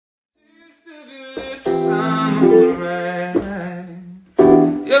alright.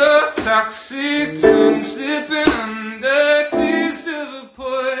 Your toxic tongue slipping under keys to the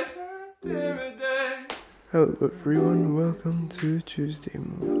poison paradise. Hello everyone, welcome to Tuesday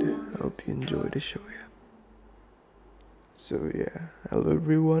Mood. I hope you enjoy the show, yeah. So yeah, hello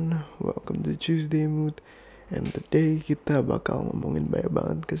everyone, welcome to Tuesday Mood. And today kita bakal ngomongin banyak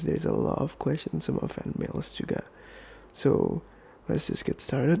banget because there's a lot of questions sama fan mails juga. So let's just get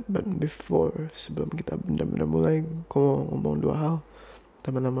started. But sebelum kita benar-benar mulai, aku mau ngomong dua hal.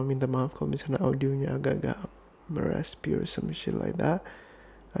 Teman-teman minta maaf kalau misalnya audionya agak-agak meraspy or some shit like that.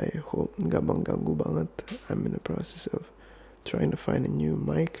 I hope nggak mengganggu banget. I'm in the process of trying to find a new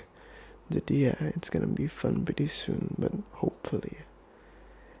mic. Jadi ya, it's gonna be fun pretty soon, but hopefully.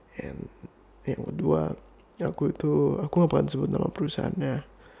 And yang kedua, aku nggak bakal sebut nama perusahaannya.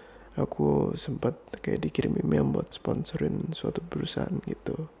 Aku sempat kayak dikirim email buat sponsorin suatu perusahaan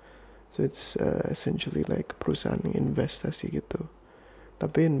gitu. So it's essentially like perusahaan yang investasi gitu.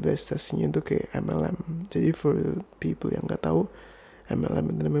 Tapi investasinya itu kayak MLM. Jadi for people yang nggak tahu,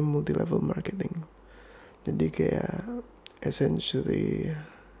 MLM itu namanya multi-level marketing. Jadi kayak essentially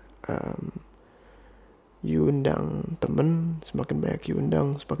you undang temen, semakin banyak you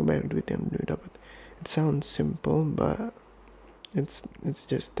undang, semakin banyak duit yang you dapat. It sounds simple, but it's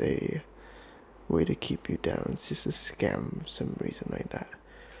just a way to keep you down. It's just a scam for some reason like that.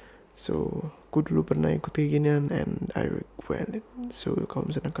 So, aku dulu pernah ikut kayak ginian and I regret it. So,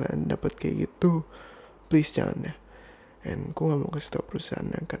 kalau misalnya kalian dapat kayak gitu, please jangan ya. And aku gak mau kasih tau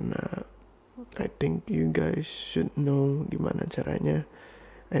perusahaannya karena I think you guys should know gimana caranya.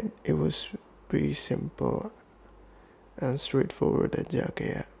 And it was pretty simple and straightforward aja.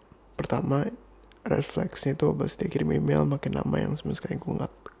 Kayak pertama, red flagsnya itu pas dia kirim email makin nama yang sama sekali aku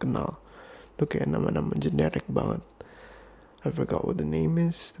gak kenal. Itu kayak nama-nama generic banget. I forgot what the name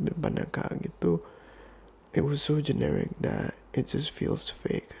is, tapi depannya K gitu. It was so generic that it just feels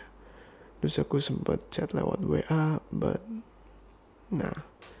fake. Terus aku sempat chat lewat WA, but nah,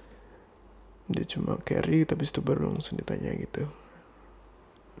 dia cuma carry, tapi itu baru langsung ditanya gitu.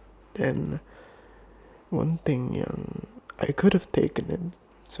 Dan one thing yang I could have taken it,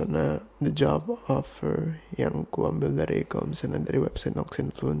 soalnya the job offer yang ku ambil dari kalau misalnya dari website Nox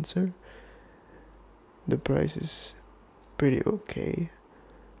Influencer, the price is pretty okay.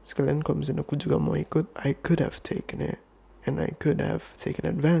 Sekalian kalau misalnya aku juga mau ikut, I could have taken it and I could have taken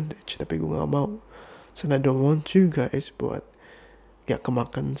advantage, tapi gue gak mau. So I don't want you guys buat gak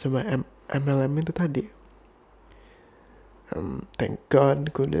kemakan sama MLM itu tadi. Thank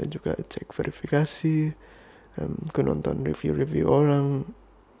God gue udah juga cek verifikasi, gue nonton review orang.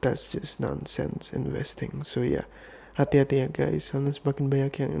 That's just nonsense investing. So yeah, hati-hati ya guys, soalnya semakin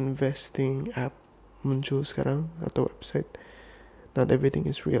banyak yang investing app muncul sekarang atau website, not everything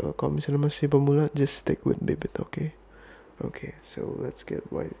is real. Kalau misalnya masih pemula, just stick with Bibit, okay? Okay, so let's get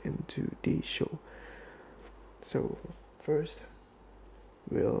right into the show. So first,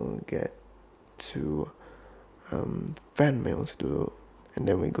 we'll get to fan mails dulu, and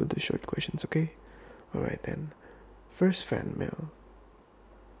then we go to short questions, okay? Alright then, first fan mail.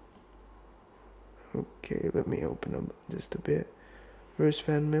 Okay, let me open up just a bit. First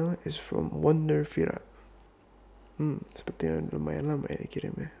fan mail is from Wonder Vira. Sepertinya lumayan lama ya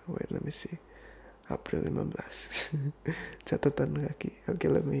dikirimnya. Wait, let me see. April 15. Catatan kaki.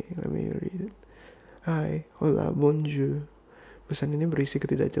 Okay, let me read it. Hai, hola, bonjour. Pesan ini berisi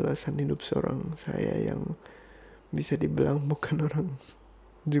ketidakjelasan hidup seorang saya yang bisa dibilang bukan orang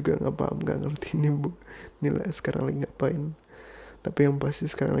juga nggak paham, nggak ngerti nilai sekarang lagi ngapain. Tapi yang pasti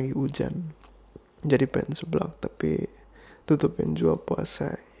sekarang lagi hujan. Jadi pengen seblak, tapi tutupin jual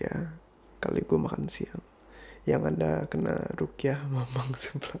puasa ya. Kali gue makan siang yang ada kena rukyah mamang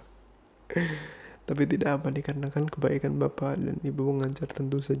seblak. Tapi tidak apa, dikarenakan kebaikan bapak dan ibu mengajar,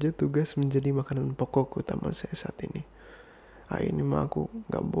 tentu saja tugas menjadi makanan pokok utama saya saat ini. Ini mah aku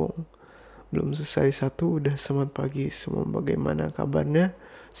gak bohong. Belum selesai satu udah selamat pagi semua, bagaimana kabarnya?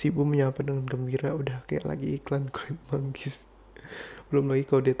 Si ibu menyapa dengan gembira, udah kayak lagi iklan kulit manggis. Belum lagi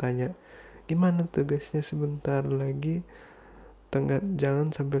kalau dia tanya, gimana tugasnya sebentar lagi?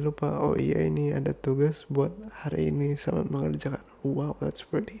 Jangan sampai lupa. Oh iya, ini ada tugas buat hari ini, selamat mengerjakan. Wow, that's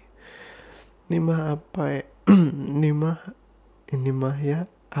pretty. Ini mah apa ya? ini mah ya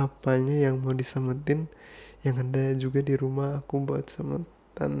apanya yang mau diselamatin. Yang ada juga di rumah aku buat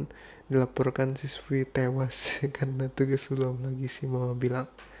selamatan. Dilaporkan siswi tewas karena tugas ulang lagi. Si mama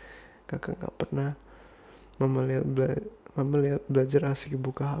bilang, kakak gak pernah. Mama lihat belajar asik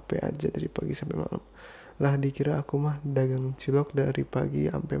buka HP aja dari pagi sampai malam. Lah dikira aku mah dagang cilok dari pagi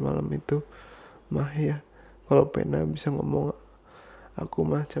sampai malam itu. Mah ya, kalau pena bisa ngomong, aku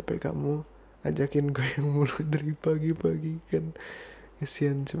mah capek kamu. ajakin gue yang mulu dari pagi-pagi kan.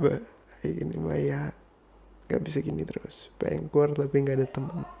 Kasian coba kayak gini mah ya, gak bisa gini terus. Pengen keluar tapi gak ada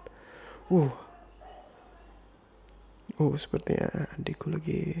teman. uh Sepertinya adikku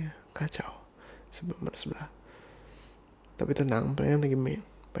lagi kacau sebelah. Tapi tenang, pengen lagi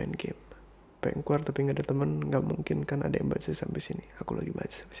main game. Pengen keluar tapi gak ada teman, gak mungkin kan ada yang baca sampai sini. Aku lagi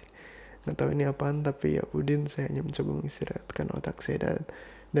baca sampai sini. Gak tahu ini apaan, tapi ya udin, saya hanya mencoba mengistirahatkan otak saya dan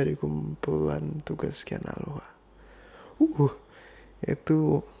dari kumpulan tugas sekian aloha.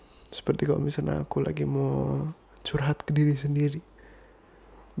 Itu seperti kalau misalnya aku lagi mau curhat ke diri sendiri.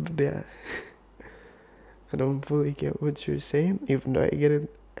 But yeah, I don't fully get what you're saying, even though I get it.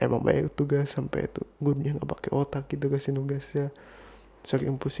 Emang banyak tugas sampai itu gurunya nggak pakai otak gitu kasih tugasnya,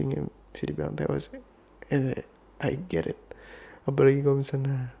 saking pusingnya bisa dibilang tewas. And I get it. Apalagi kalau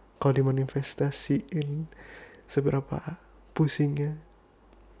misalnya kalau dimanifestasiin seberapa pusingnya.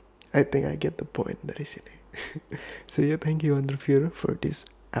 I think I get the point dari sini. So yeah, thank you Underviewer for this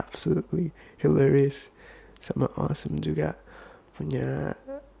absolutely hilarious sama awesome juga punya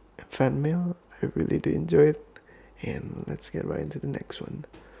fan mail. I really do enjoy it. And let's get right into the next one.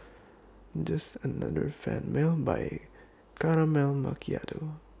 Just another fan mail by Caramel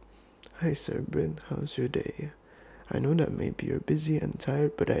Macchiato. Hi Sir Brent, how's your day? I know that maybe you're busy and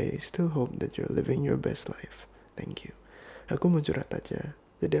tired, but I still hope that you're living your best life. Thank you. Aku mau curhat aja.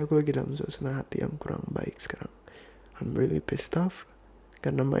 Jadi aku lagi dalam suasana hati yang kurang baik sekarang. I'm really pissed off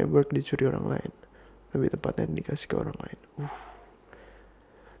karena my work dicuri orang lain. Lebih tepatnya dikasih ke orang lain.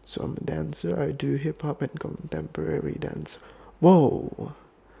 So I'm a dancer. I do hip hop and contemporary dance. Whoa,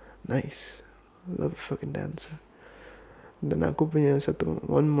 nice. Love fucking dancer. Dan aku punya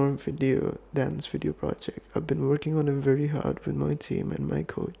one more dance video project. I've been working on it very hard with my team and my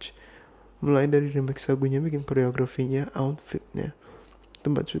coach. Mulai dari remix lagunya, bikin koreografinya, outfitnya,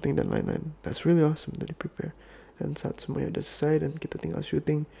 tempat syuting dan lain-lain. That's really awesome to prepare. Dan saat semuanya udah selesai dan kita tinggal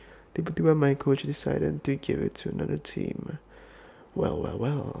syuting, tiba-tiba my coach decided to give it to another team. Well.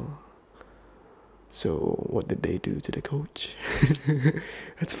 So what did they do to the coach?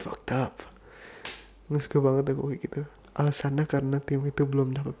 That's fucked up. Nggak suka banget aku kayak gitu. Alasannya karena tim itu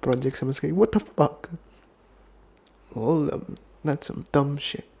belum dapat project sama sekali. What the fuck? Hold up, that's some dumb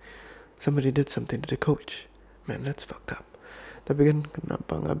shit. Somebody did something to the coach. Man, that's fucked up. Tapi kan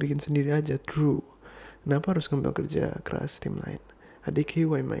kenapa nggak bikin sendiri aja? True. Kenapa harus ngambil kerja keras tim lain? Adiknya,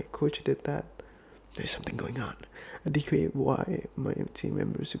 why my coach did that? There's something going on. Adiknya, why my team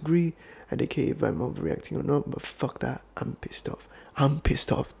members agree? Adiknya, if I'm overreacting or not, but fuck that. I'm pissed off. I'm pissed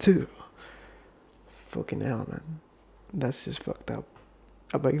off too. Fucking hell, man. That's just fucked up.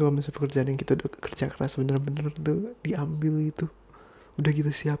 Apalagi kalau misalnya pekerjaan yang kita udah kerja keras bener-bener tuh diambil itu. Udah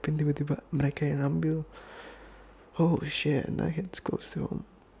kita siapin, tiba-tiba mereka yang ambil. Oh shit, that hits close to home.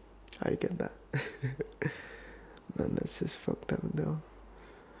 I get that. Man, that's just fucked up though.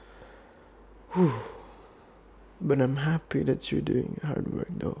 But I'm happy that you're doing hard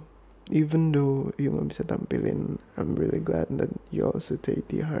work though. Even though you gak bisa tampilin, I'm really glad that you also take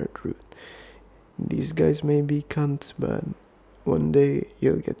the hard route. These guys may be cunts, but one day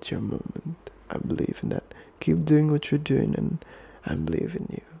you'll get your moment. I believe in that. Keep doing what you're doing, and I believe in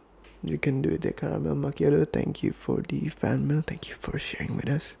you. You can do it, Caramel Macchiato. Thank you for the fan mail. Thank you for sharing with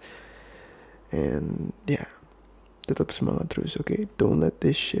us. And yeah, tetap semangat terus, okay? Don't let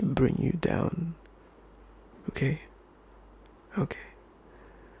this shit bring you down. Okay?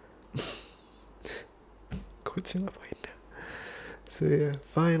 Coaching ngapain? So yeah,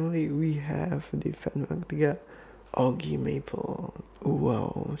 finally we have the fan mail ketiga, Augie Maple.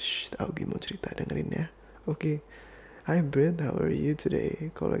 Wow, Augie mau cerita, dengerin ya. Okay. Hi Brit, how are you today?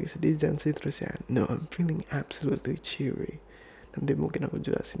 Kalau lagi sedih jangan sedih terus ya. No, I'm feeling absolutely cheery. Nanti mungkin aku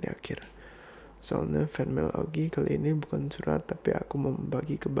jelasin di akhir. Soalnya fan mail Augie kali ini bukan surat, tapi aku mau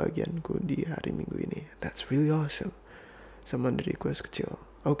membagi kebahagiaanku di hari Minggu ini. That's really awesome. Sama ada request kecil.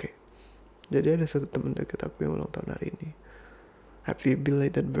 Okay. Jadi ada satu teman dekat aku yang ulang tahun hari ini. Happy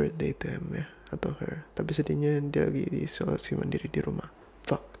belated birthday to him ya, atau her. Tapi sedihnya dia lagi isolasi mandiri di rumah.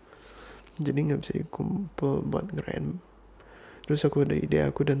 Fuck. Jadi gak bisa dikumpul buat ngerayain. Terus aku ada ide,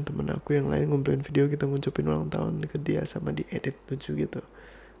 aku dan temen aku yang lain ngumpulin video kita ngucapin ulang tahun ke dia sama diedit lucu gitu.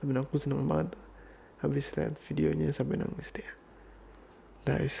 Temen aku seneng banget habis lihat videonya sampai nangis dia.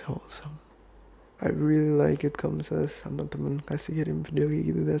 That is wholesome. I really like it kalau misalnya sama temen kasih kirim video kayak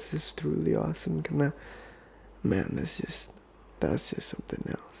gitu. That's just truly awesome. Karena man, that's just something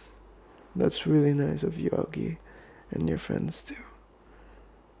else. That's really nice of you, Augie, and your friends too.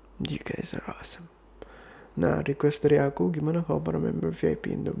 You guys are awesome. Nah, request dari aku, gimana kalau para member VIP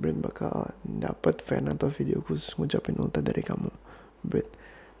Indobrit bakal dapat fan atau video khusus ngucapin ultah dari kamu, Brit.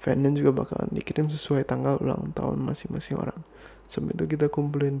 fannya juga bakalan dikirim sesuai tanggal ulang tahun masing-masing orang. Sebelum itu kita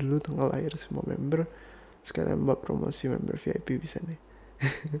kumpulin dulu tanggal lahir semua member, sekalian buat promosi member VIP bisa nih.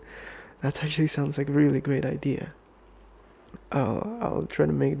 That actually sounds like a really great idea. I'll try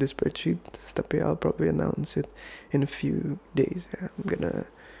to make the spreadsheet, tapi I'll probably announce it in a few days. I'm gonna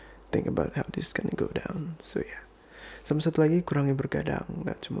think about how this is gonna go down. So yeah. Sama satu lagi, kurangi bergadang.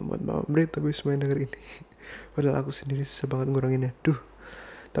 Nggak cuma buat bawa Brit, tapi semua yang denger ini. Padahal aku sendiri susah banget nguranginnya.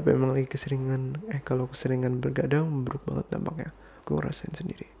 Tapi emang lagi kalau keseringan bergadang, buruk banget dampaknya. Aku ngerasain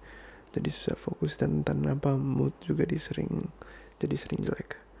sendiri. Jadi susah fokus dan tanpa mood juga jadi sering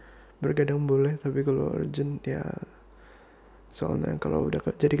jelek. Bergadang boleh, tapi kalau urgent ya, soalnya kalau udah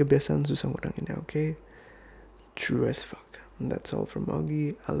jadi kebiasaan susah nguranginnya, okay? True as fuck. And that's all from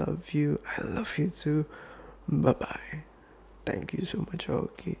Augie. I love you too. Bye-bye. Thank you so much,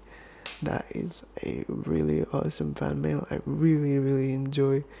 Augie. That is a really awesome fan mail. I really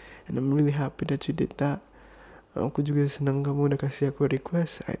enjoy, and I'm really happy that you did that. Aku juga senang kamu udah kasih aku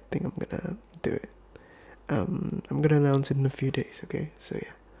request. I think I'm gonna do it. I'm gonna announce it in a few days, okay? So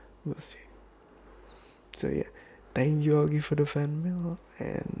yeah, we'll see. So yeah, thank you, Augie, for the fan mail,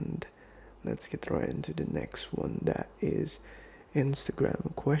 and let's get right into the next one. That is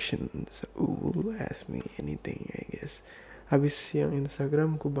Instagram questions. Ooh, ask me anything, I guess. Habis yang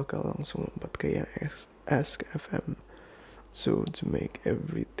Instagram, ku bakal langsung lompat ke yang Ask FM. So to make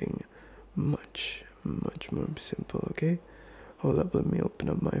everything much more simple, okay? Hold up, let me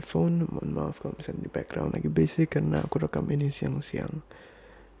open up my phone. Mohon maaf kalau misalnya di background lagi basic karena aku rekam ini siang-siang.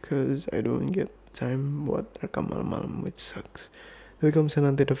 Cause I don't get time buat rekam malam-malam, which sucks. Tapi kalau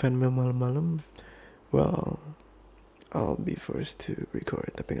misalnya nanti ada fan mail malam-malam, well, I'll be first to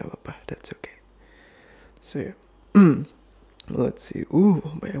record. Tapi gak apa-apa, that's okay. So yeah. Let's see.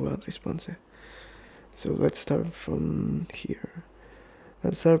 Banyak banget responsnya. So let's start from here.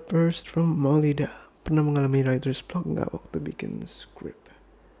 Let's start first from Maulida. Pernah mengalami writer's block nggak waktu bikin script?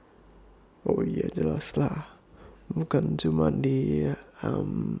 Oh iya, jelas lah. Bukan cuma di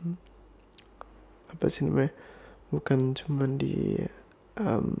bukan cuma di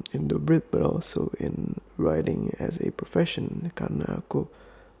Indobrit, but also in writing as a profession. Karena aku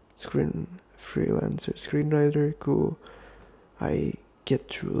screenwriter, I get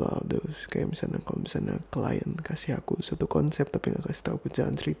through a lot of those. Kayak misalnya kalau misalnya klien kasih aku satu konsep tapi gak kasih tahu aku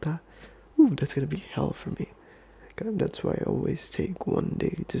jalan cerita, that's gonna be hell for me. That's why I always take one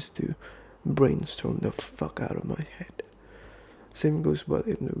day just to brainstorm the fuck out of my head. Same goes buat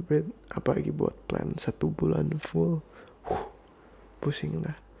Indobrit, apalagi buat plan 1 bulan full. Pusing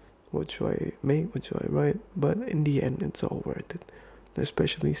lah. What should I make, what should I write? But in the end, it's all worth it.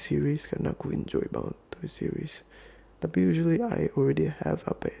 Especially series, karena aku enjoy banget tuh series. Tapi usually I already have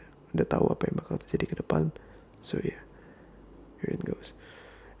udah tahu apa yang bakal terjadi ke depan. So yeah, here it goes.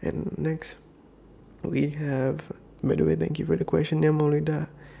 And next, we have, by the way, thank you for the question ya Maulida.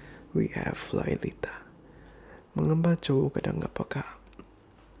 We have Lailita. Mengapa cowok kadang gak peka?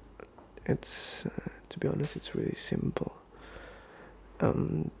 It's, to be honest, it's really simple.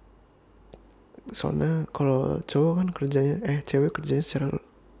 Soalnya kalau cowok kan cewek kerjanya secara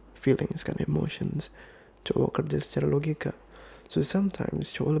feelings kan, emotions. Cowok kerja secara logika. So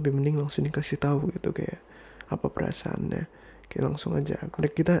sometimes cowok lebih mending langsung dikasih tahu gitu, kayak apa perasaannya, kayak langsung aja.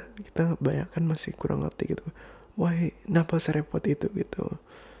 Kita bayangkan masih kurang ngerti gitu. Why, kenapa serepot itu gitu.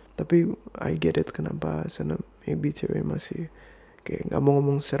 Tapi I get it kenapa sana maybe cewek masih kayak nggak mau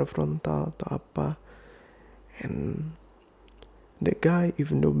ngomong secara frontal atau apa. And the guy,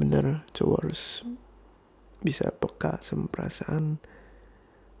 even though bener cowok harus bisa peka sama perasaan,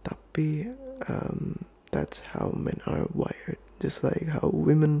 tapi that's how men are wired. Just like how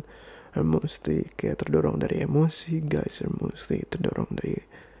women are mostly kayak terdorong dari emosi, guys are mostly terdorong dari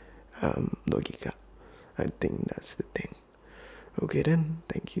logika. I think that's the thing. Okay then,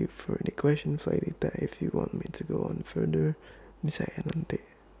 thank you for the question, Flaitita. If you want me to go on further, bisa ya nanti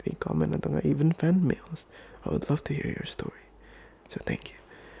di comment atau nggak even fan mails. I would love to hear your story. So thank you.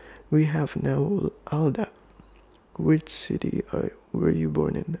 We have now Alda. Which city were you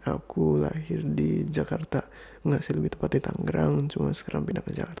born in? Aku lahir di Jakarta. Nggak sih, lebih tepat di Tangerang, cuma sekarang pindah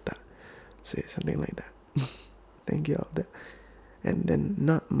ke Jakarta. So yeah, something like that. Thank you Alda. And then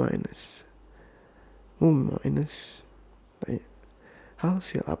not minus. Minus. Tanya. Hal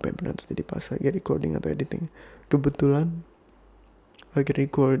sial apa yang pernah terjadi pas lagi recording atau editing? Kebetulan lagi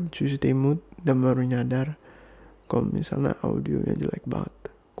record Tuesday Mood dan baru nyadar kalau misalnya audionya jelek banget.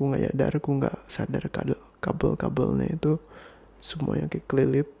 Aku nggak sadar kabel-kabelnya itu semuanya kayak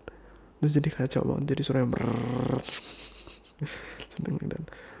kelilit, terus jadi kacau banget, jadi suara yang something like that.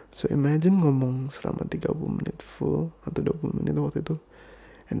 So imagine ngomong selama 30 menit full atau 20 menit waktu itu,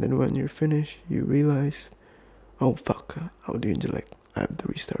 and then when you're finished, you realize, oh fuck, audio jelek, I have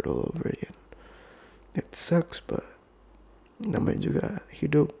to restart all over again. It sucks, but namanya juga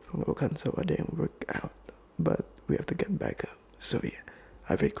hidup, nggak akan selalu ada yang work out, but we have to get back up. So yeah,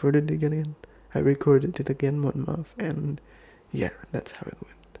 I recorded it again, mohon maaf, and yeah, that's how it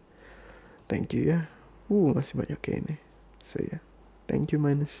went. Thank you ya. Masih banyak kayak ini. So yeah, thank you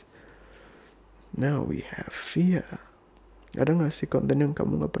Minus. Now we have Via. Ada gak sih konten yang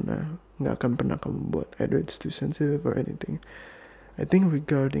kamu gak akan pernah kamu buat, either it's too sensitive or anything? I think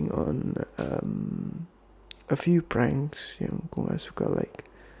regarding on a few pranks yang aku gak suka, like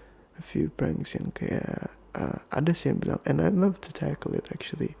a few pranks yang kayak ada sih yang bilang, and I'd love to tackle it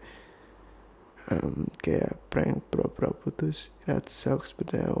actually, kayak prank pura-pura putus. That sucks,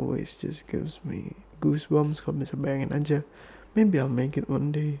 but that always just gives me goosebumps. Kalau bisa bayangin aja, maybe I'll make it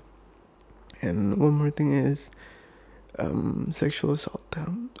one day. And one more thing is sexual assault.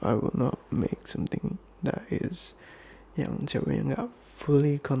 I will not make something that is yang ceweknya nggak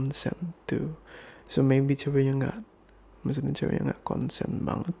fully consent to. So maybe ceweknya nggak consent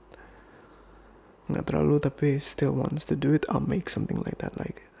banget, nggak terlalu, tapi still wants to do it. I'll make something like that,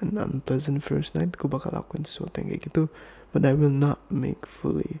 like an unpleasant first night. Aku bakal lakuin sesuatu yang kayak gitu, but I will not make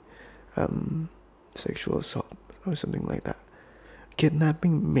fully sexual assault or something like that.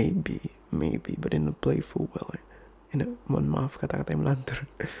 Kidnapping maybe, but in a playful way. Mohon maaf kata-kata yang melantur.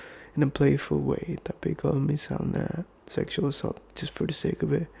 In a playful way. Tapi kalau misalnya sexual assault just for the sake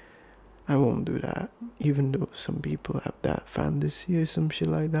of it, I won't do that. Even though some people have that fantasy or some shit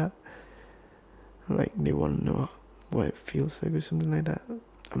like that, like they want to know what it feels like or something like that,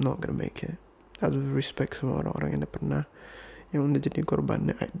 I'm not gonna make it. Out of respect sama orang-orang yang udah pernah, yang udah jadi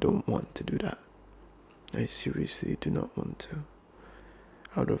korbannya, I don't want to do that. I seriously do not want to,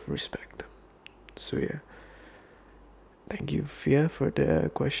 out of respect. So yeah, thank you Via for the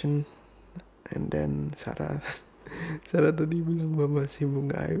question. And then Sarah tadi bilang Bapak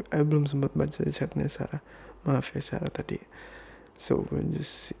sibuk nggak? I belum sempat baca chatnya Sarah, maaf ya Sarah tadi. So we'll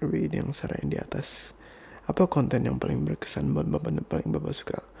just read yang Sarah yang di atas. Apa konten yang paling berkesan buat Bapak dan paling Bapak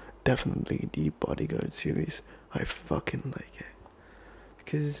suka? Definitely the Bodyguard series. I fucking like it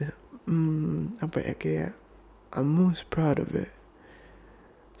because kayak I'm most proud of it.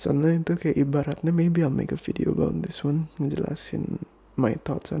 Soalnya itu kayak ibaratnya, maybe I'll make a video about this one, ngejelasin my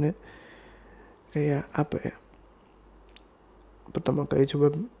thoughts on it. Kayak pertama kali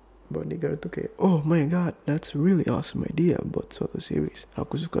coba Bodyguard tuh kayak, oh my god, that's really awesome idea buat suatu series.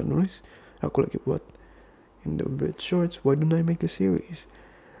 Aku suka nulis, aku lagi buat Indobrit shorts, why don't I make a series?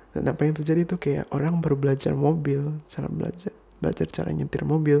 Dan apa yang terjadi tuh kayak orang baru belajar mobil, belajar cara nyetir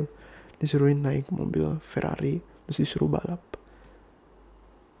mobil, disuruhin naik mobil Ferrari, terus disuruh balap.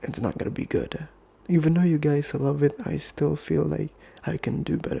 It's not gonna be good. Even though you guys love it, I still feel like I can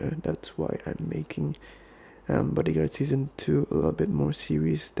do better. That's why I'm making Bodyguard Season 2 a little bit more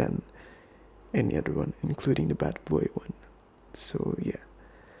serious than any other one, including the bad boy one. So yeah,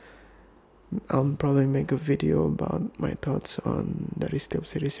 I'll probably make a video about my thoughts on dari setiap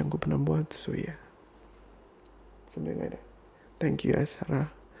series yang aku pernah buat. So yeah, something like that. Thank you guys,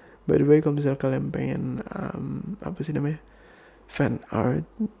 Sarah. By the way, kalau misalnya kalian pengen fan art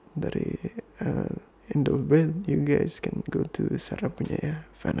dari Indobrit, you guys can go to Sarah punya ya,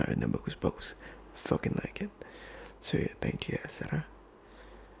 fan artnya bagus-bagus, fucking like it. So yeah, thank you ya Sarah.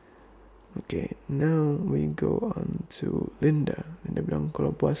 Okay, now we go on to Linda. Linda bilang,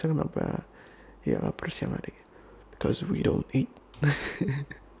 kalau puasa kenapa ya lapar siang hari? Because we don't eat.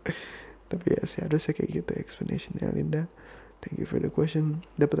 Tapi ya seharusnya kayak gitu explanationnya Linda. Thank you for the question.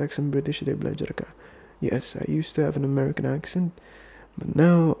 Dapat accent British dia belajar kah? Yes, I used to have an American accent, but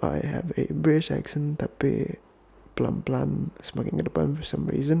now I have a British accent, tapi pelan-pelan semakin ke depan for some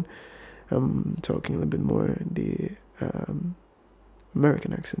reason I'm talking a little bit more the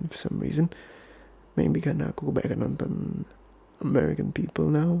American accent for some reason. Maybe karena aku kebanyakan nonton American people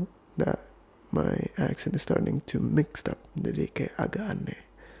now, that my accent is starting to mix up, jadi kayak agak aneh.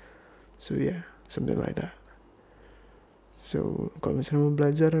 So yeah, something like that. So kalau misalnya mau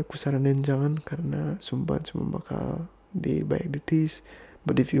belajar, aku saranin jangan, karena sumpah cuma bakal banyak ditis.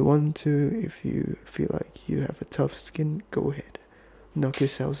 But if you want to, if you feel like you have a tough skin, go ahead, knock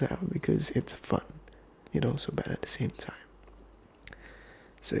yourselves out, because it's fun yet also bad at the same time.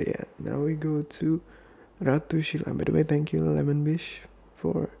 So yeah, now we go to Ratu Sheila. By the way, thank you Lemon Bish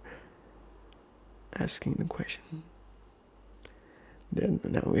for asking the question. Then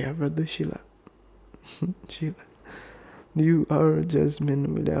now we have Ratu Sheila. Sheila, you are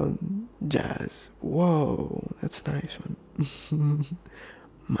Jasmine without jazz. Whoa, that's a nice one.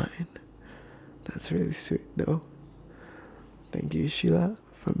 Mine. That's really sweet though. Thank you Sheila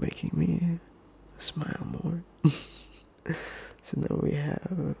for making me smile more. So now we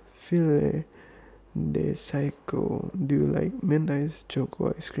have Philly de Psycho. Do you like mint ice,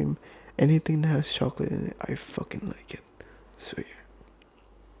 choco ice cream? Anything that has chocolate in it, I fucking like it. So yeah,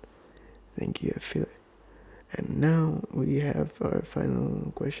 thank you, Philly. And now we have our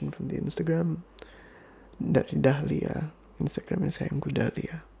final question from the Instagram. Dari Dahlia, Instagramnya sayangku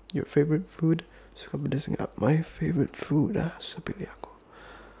Dahlia. Your favorite food? Suka pedas nggak? My favorite food, sepilih aku.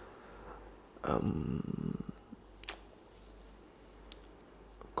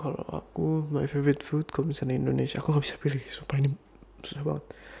 Kalau aku, my favorite food, kalau misalnya Indonesia, aku nggak bisa pilih. Sumpah ini susah banget.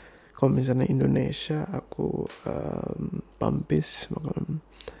 Kalau misalnya Indonesia, aku pampis,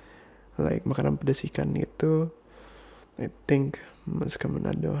 makanan pedas ikan gitu. I think Mas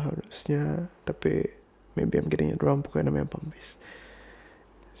Manado harusnya, tapi maybe I'm getting it wrong. Pokoknya namanya pampis.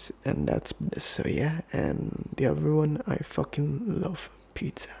 And that's pedas, so yeah. And the other one, I fucking love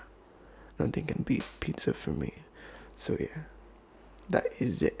pizza. Nothing can beat pizza for me. So yeah, that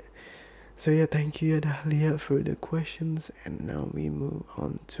is it. So yeah, thank you Dahlia for the questions. And now we move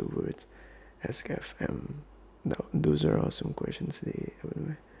on towards SKFM. Those are awesome questions.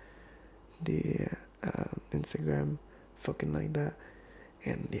 The Instagram, fucking like that.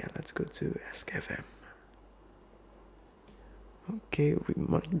 And yeah, let's go to SKFM. Okay, we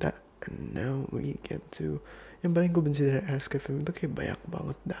marked that. And now we get to yang paling gue benci dari SKFM itu kayak banyak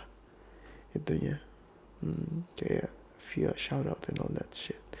banget dah itunya, kayak via shout out and all that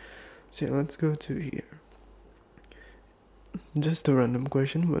shit. So yeah, let's go to here. Just a random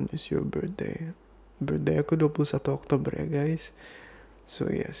question, when is your birthday? Birthday aku 21 Oktober ya guys. So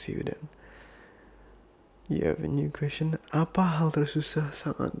yeah, see you then. You have a new question. Apa hal tersusah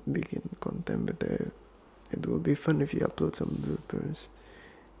saat bikin konten BTW? It will be fun if you upload some bloopers,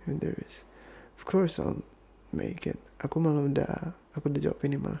 if there is. Of course I'll make it. Aku udah jawab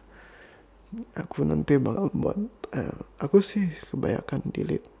ini malah. Aku nanti bakal buat, aku sih kebanyakan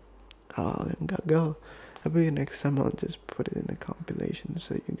delete hal yang gagal. Tapi next time I'll just put it in a compilation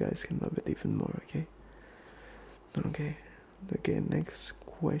so you guys can love it even more, okay? Okay, next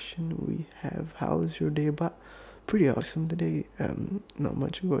question we have, how's your day, Ba? Pretty awesome today. Not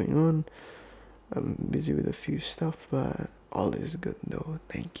much going on. I'm busy with a few stuff, but all is good though,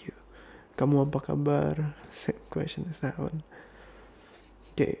 thank you. Kamu apa kabar? Same question as that one.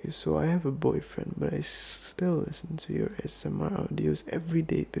 Okay, so I have a boyfriend, but I still listen to your ASMR audios every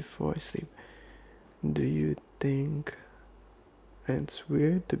day before I sleep. Do you think it's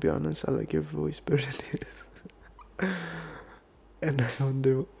weird? To be honest, I like your voice better than his. And I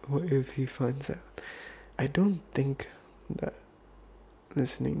wonder if he finds out. I don't think that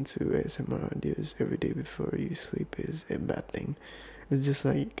listening to ASMR audios every day before you sleep is a bad thing. It's just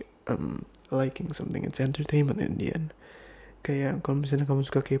like liking something. It's entertainment in the end. Kayak kalau misalnya kamu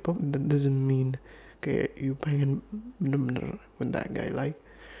suka K-pop, that doesn't mean kayak you pengen bener-bener with that guy. Like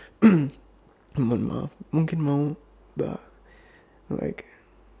mohon maaf, mungkin mau, but like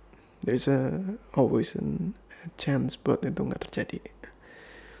there's always a chance buat itu nggak terjadi.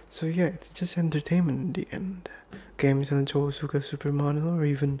 So yeah, it's just entertainment in the end. Kayak misalnya cowok suka supermodel or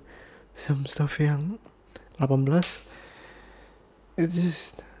even some stuff yang 18,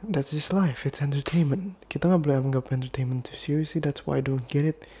 that's just life. It's entertainment. Kita nggak boleh anggap entertainment too seriously. That's why I don't get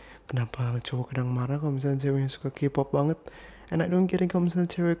it. Kenapa cowok kadang marah kalau misalnya ceweknya suka K-pop banget, and I don't get it kalau misalnya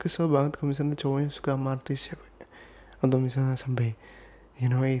cewek kesel banget kalau misalnya cowoknya suka sama artis cewek, atau misalnya sampai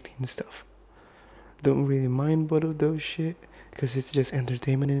 18 stuff. Don't really mind both of those shit, cause it's just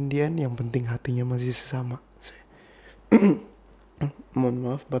entertainment in the end. Yang penting hatinya masih sesama. So, mohon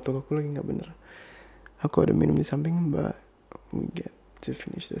maaf, batuk aku lagi nggak bener. Aku ada minum di samping, but we get to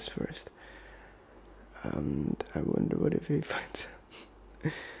finish this first. I wonder what if he finds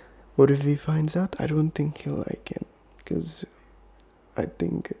out. What if he finds out? I don't think he'll like it, cause I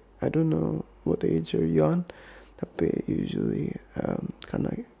don't know what age are you on, tapi usually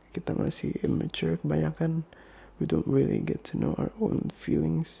karena kita masih immature kebanyakan, we don't really get to know our own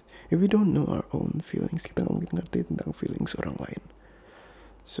feelings. If we don't know our own feelings, kita nggak mungkin ngerti tentang feelings orang lain.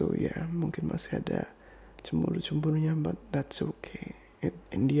 So yeah, mungkin masih ada cemburu-cemburunya, but that's okay.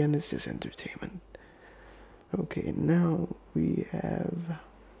 In the end, it's just entertainment. Okay, now we have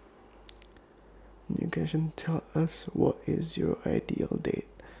new question. Tell us, what is your ideal date?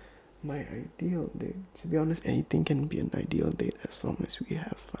 My ideal date, to be honest, anything can be an ideal date as long as we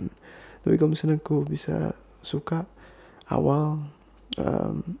have fun. Tapi kalau misalnya aku bisa suka awal,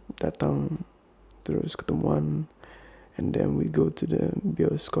 datang terus ketemuan, and then we go to the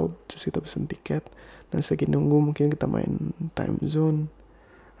bioskop, terus kita pesen tiket, dan lagi nunggu mungkin kita main time zone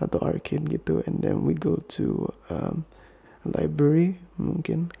atau arcade gitu, and then we go to library,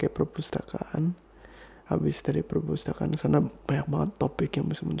 mungkin kayak perpustakaan. Habis dari perpustakaan sana banyak banget topik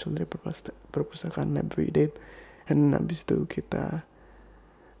yang bisa muncul dari perpustakaan, library date. And habis itu kita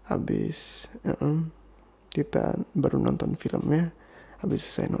baru nonton filmnya. Habis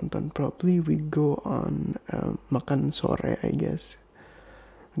selesai nonton, probably we go on makan sore, I guess,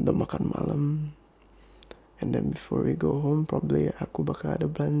 atau makan malam. And then before we go home, probably aku bakal ada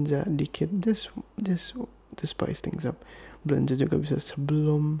belanja dikit, just to spice things up. Belanja juga bisa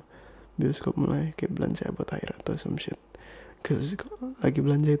sebelum bioskop mulai, kayak belanja buat air atau some shit. Cause lagi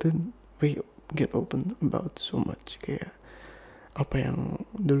belanja itu we get open about so much, kayak apa yang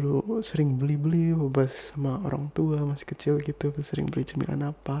dulu sering beli bebas sama orang tua masih kecil gitu, sering beli cemilan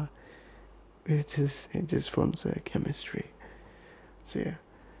apa, it just forms a chemistry. So yeah,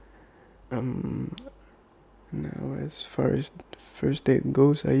 now as far as first date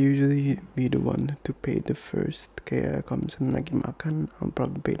goes, I usually be the one to pay the first. Kayak kalau misalnya lagi makan, I'll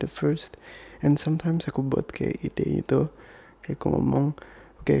probably pay the first. And sometimes aku buat kayak ide itu, kayak aku ngomong,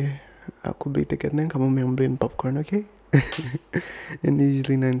 okay, aku beli tiketnya, kamu yang beliin popcorn, okay? And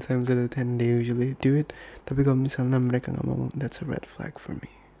usually 9 times out of 10 they usually do it. Tapi kalau misalnya mereka nggak mau, that's a red flag for me.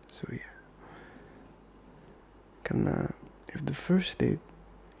 So yeah, karena if the first date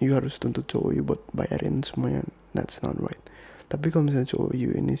you harus tuntut cowok you buat bayarin semuanya, that's not right. Tapi kalau misalnya cowok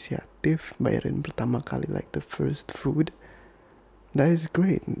you inisiatif bayarin pertama kali, like the first food, that is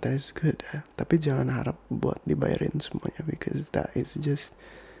great, that is good. Tapi jangan harap buat dibayarin semuanya, because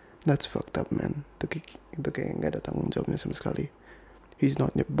that's fucked up, man. Itu kayak gak ada tanggung jawabnya sama sekali. He's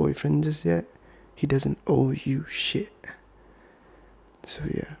not your boyfriend just yet. He doesn't owe you shit. So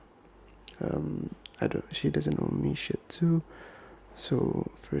yeah, she doesn't owe me shit too. So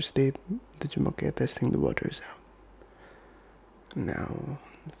first date itu cuma kayak testing the waters out. Now,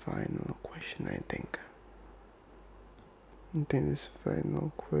 final question, I think this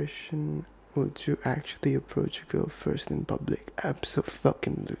final question: would you actually approach a girl first in public?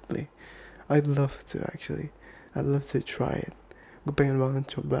 Absolutely. I'd love to actually. I'd love to try it. Gue pengen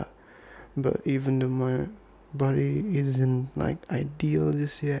banget coba. But even though my body isn't like ideal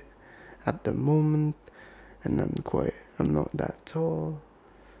just yet at the moment, and I'm not that tall,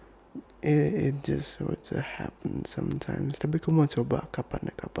 it just sort of happens sometimes. Tapi aku mau coba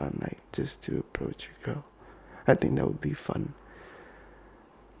kapan, like just to approach a girl. I think that would be fun.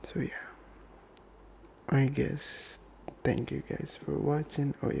 So yeah, I guess thank you guys for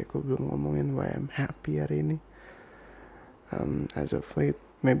watching. Oh ya, aku belum ngomongin why I'm happy hari ini. As of late,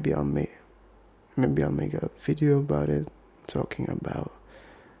 maybe I'll make a video about it, talking about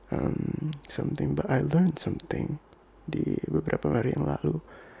something. But I learned something di beberapa hari yang lalu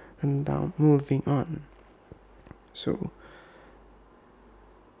tentang moving on. So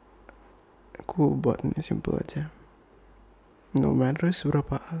aku buat ini simple aja. No matter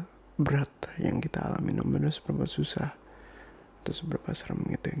seberapa berat yang kita alami, no matter seberapa susah atau seberapa serem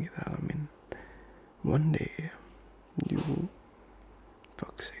gitu yang kita alamin, one day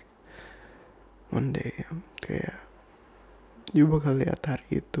kayak you bakal lihat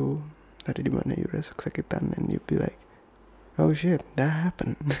hari itu, hari dimana you rasa kesakitan, and you be like, oh shit, that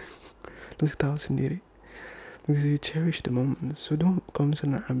happened. Terus tahu sendiri, because you cherish the moment. So kalau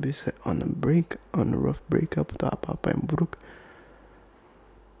misalnya abis on a rough breakup atau apa-apa yang buruk,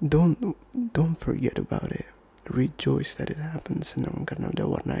 don't forget about it. Rejoice that it happened. Senang karena udah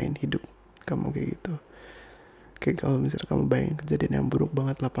warnain hidup kamu kayak gitu. Kayak kalau misalnya kamu bayangin kejadian yang buruk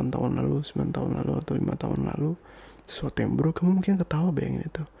banget 8 tahun lalu, 9 tahun lalu, atau 5 tahun lalu, sesuatu yang buruk, kamu mungkin ketawa bayangin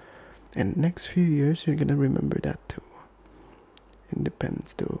itu. And next few years you're gonna remember that too. It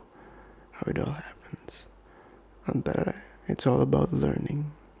depends too how it all happens. Antara it's all about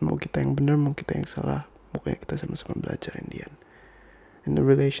learning. Mau kita yang benar, mau kita yang salah, pokoknya kita sama-sama belajar in the end. In the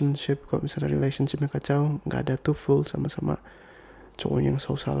relationship, kalau misalnya relationshipnya kacau, nggak ada tuh full sama-sama cowok yang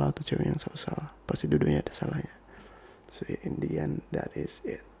selalu salah atau cewek yang selalu salah. Pasti dua-duanya ada salahnya. So in the end, that is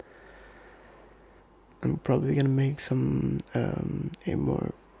it. I'm probably gonna make some a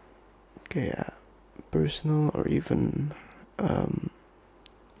more kayak personal or even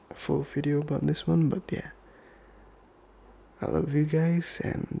full video about this one, but yeah, I love you guys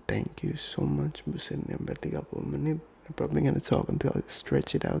and thank you so much. Buset, sampai 30 menit. I'm probably gonna talk until I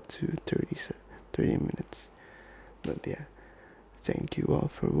stretch it out to 30 minutes. But yeah, thank you all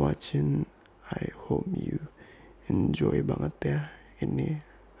for watching. I hope you enjoy banget ya ini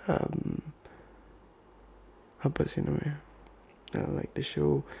apa sih namanya, like the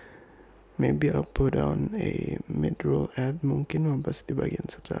show. Maybe I'll put on a mid-roll ad mungkin pas di bagian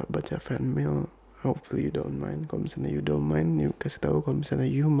setelah baca fan mail. Hopefully you don't mind. Kalau misalnya you don't mind, you kasih tahu. Kalau misalnya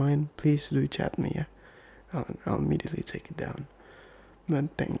you mind, please do chat me ya. I'll immediately take it down.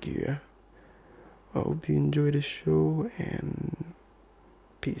 But thank you ya. I hope you enjoy the show and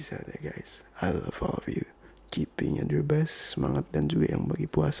peace out there guys. I love all of you. Keep being at your best. Semangat, dan juga yang bagi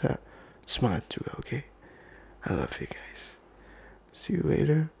puasa, semangat juga, okay? I love you guys. See you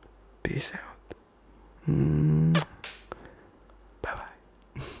later. Peace out. Bye bye.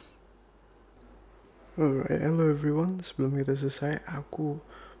 Alright, hello everyone. Sebelum kita selesai, aku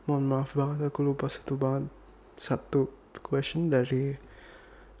mohon maaf banget, aku lupa satu question dari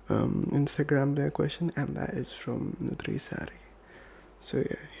Instagram question, and that is from Nutrisari. So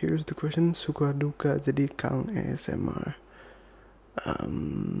yeah, here's the question. Suka duka jadi Kang ASMR.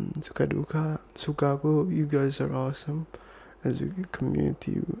 Suka duka, suka aku, you guys are awesome. As a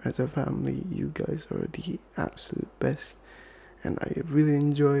community, as a family, you guys are the absolute best. And I really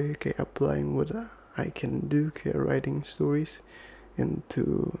enjoy applying what I can do, writing stories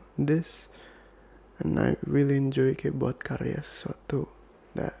into this. And I really enjoy buat karya sesuatu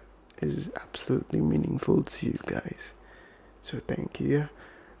that is absolutely meaningful to you guys. So thank you.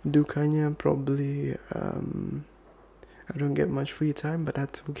 Dukanya probably I don't get much free time, but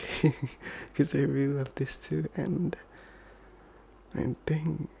that's okay because I really love this too. And I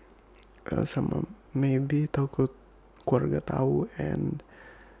think sama maybe takut keluarga tahu, and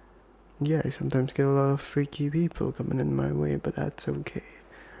yeah, I sometimes get a lot of freaky people coming in my way, but that's okay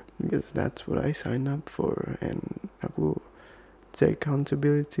because that's what I signed up for. And aku take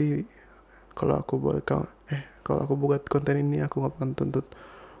accountability. Kalau aku buat konten ini, aku gak akan tuntut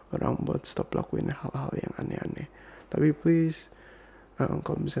orang buat stop lakuin hal-hal yang aneh-aneh. Tapi please,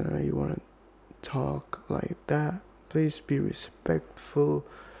 kalau misalnya you wanna talk like that, please be respectful,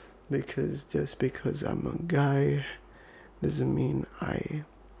 because just because I'm a guy doesn't mean I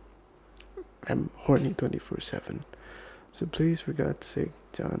am horny 24/7. So please, for God's sake,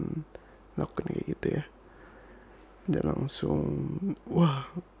 jangan lakukan kayak gitu ya. Jangan langsung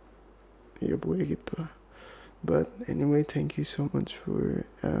wah, ya pokoknya gitu lah. But anyway, thank you so much for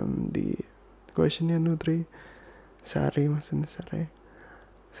the question ya, Nutri Sari, maksudnya Sari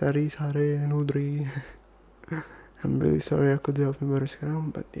Nutri. I'm really sorry aku jawabnya baru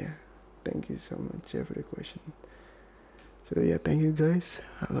sekarang, but yeah, thank you so much for the question. So yeah, thank you guys.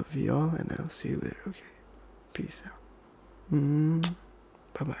 I love you all, and I'll see you later. Okay, peace out.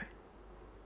 Bye bye.